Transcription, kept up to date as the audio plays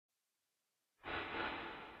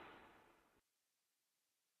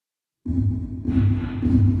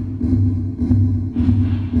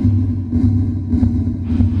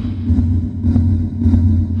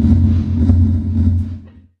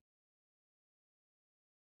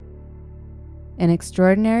An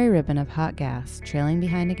extraordinary ribbon of hot gas trailing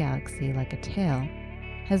behind a galaxy like a tail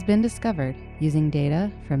has been discovered using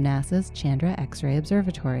data from NASA's Chandra X-ray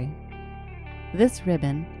Observatory. This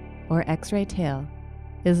ribbon, or X-ray tail,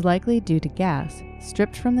 is likely due to gas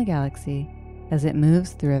stripped from the galaxy as it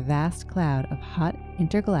moves through a vast cloud of hot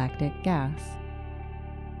intergalactic gas.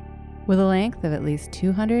 With a length of at least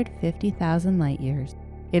 250,000 light-years,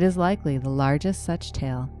 it is likely the largest such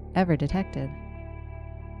tail ever detected.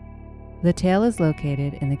 The tail is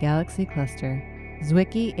located in the galaxy cluster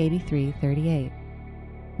Zwicky 8338,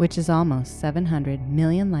 which is almost 700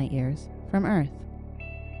 million light-years from Earth.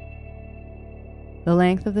 The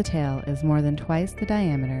length of the tail is more than twice the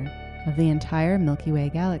diameter of the entire Milky Way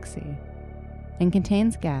galaxy and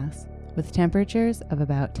contains gas with temperatures of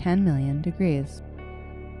about 10 million degrees.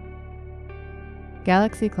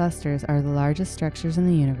 Galaxy clusters are the largest structures in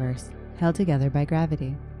the universe held together by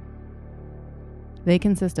gravity. They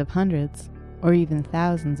consist of hundreds or even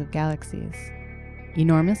thousands of galaxies,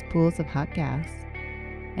 enormous pools of hot gas,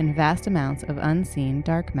 and vast amounts of unseen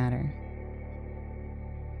dark matter.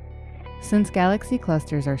 Since galaxy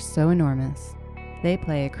clusters are so enormous, they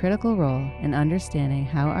play a critical role in understanding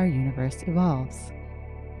how our universe evolves.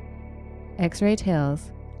 X-ray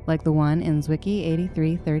tails, like the one in Zwicky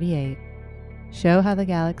 8338, show how the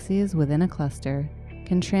galaxies within a cluster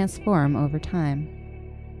can transform over time.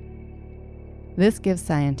 This gives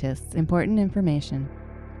scientists important information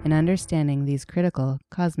in understanding these critical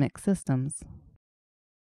cosmic systems.